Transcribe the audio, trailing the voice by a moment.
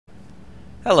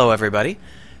Hello, everybody.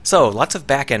 So, lots of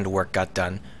back-end work got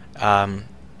done.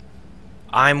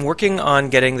 I'm working on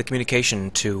getting the communication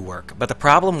to work, but the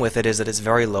problem with it is that it's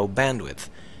very low bandwidth.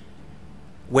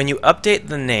 When you update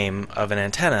the name of an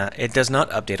antenna, it does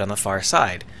not update on the far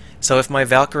side. So if my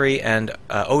Valkyrie and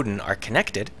Odin are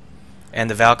connected, and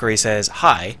the Valkyrie says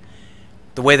hi,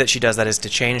 the way that she does that is to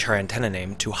change her antenna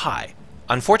name to hi.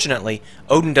 Unfortunately,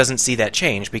 Odin doesn't see that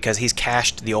change because he's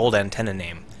cached the old antenna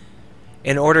name.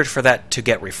 In order for that to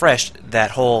get refreshed, that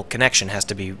whole connection has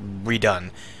to be redone,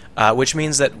 which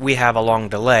means that we have a long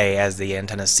delay as the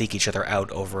antennas seek each other out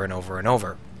over and over and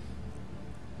over.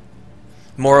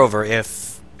 Moreover,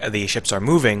 if the ships are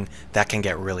moving, that can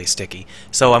get really sticky.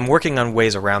 So I'm working on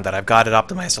ways around that. I've got it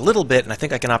optimized a little bit, and I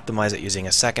think I can optimize it using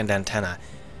a second antenna.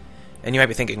 And you might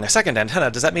be thinking, a second antenna,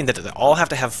 does that mean that they all have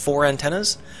to have 4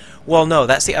 antennas? Well, no,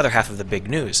 that's the other half of the big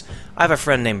news. I have a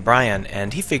friend named Brian,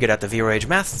 and he figured out the Zero Age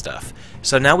math stuff.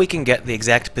 So now we can get the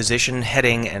exact position,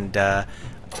 heading, and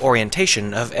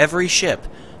orientation of every ship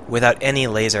without any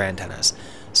laser antennas.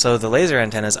 So the laser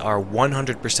antennas are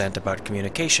 100% about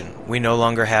communication. We no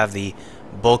longer have the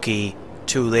bulky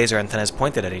 2 laser antennas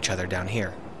pointed at each other down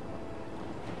here.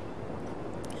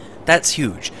 That's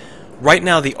huge. Right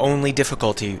now the only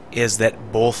difficulty is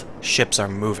that both ships are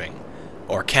moving,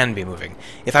 or can be moving.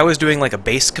 If I was doing like a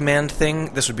base command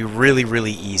thing, this would be really,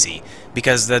 really easy,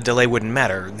 because the delay wouldn't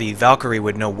matter. The Valkyrie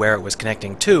would know where it was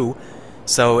connecting to,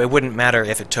 so it wouldn't matter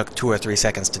if it took 2 or 3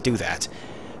 seconds to do that.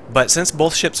 But since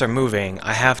both ships are moving,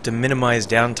 I have to minimize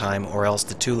downtime, or else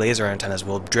the 2 laser antennas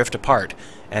will drift apart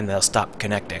and they'll stop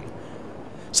connecting.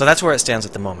 So that's where it stands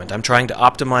at the moment. I'm trying to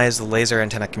optimize the laser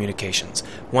antenna communications.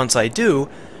 Once I do,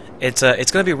 it's going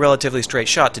to be a relatively straight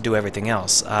shot to do everything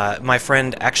else. My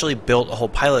friend actually built a whole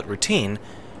pilot routine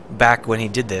back when he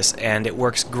did this, and it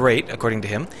works great, according to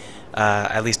him.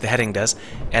 At least the heading does,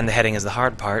 and the heading is the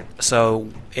hard part. So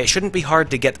it shouldn't be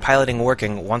hard to get piloting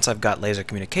working once I've got laser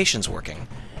communications working.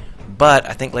 But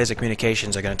I think laser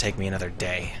communications are going to take me another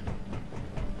day.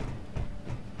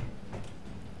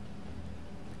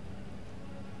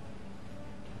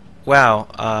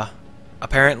 Wow,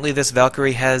 apparently this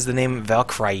Valkyrie has the name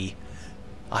Valkyrie.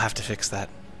 I'll have to fix that.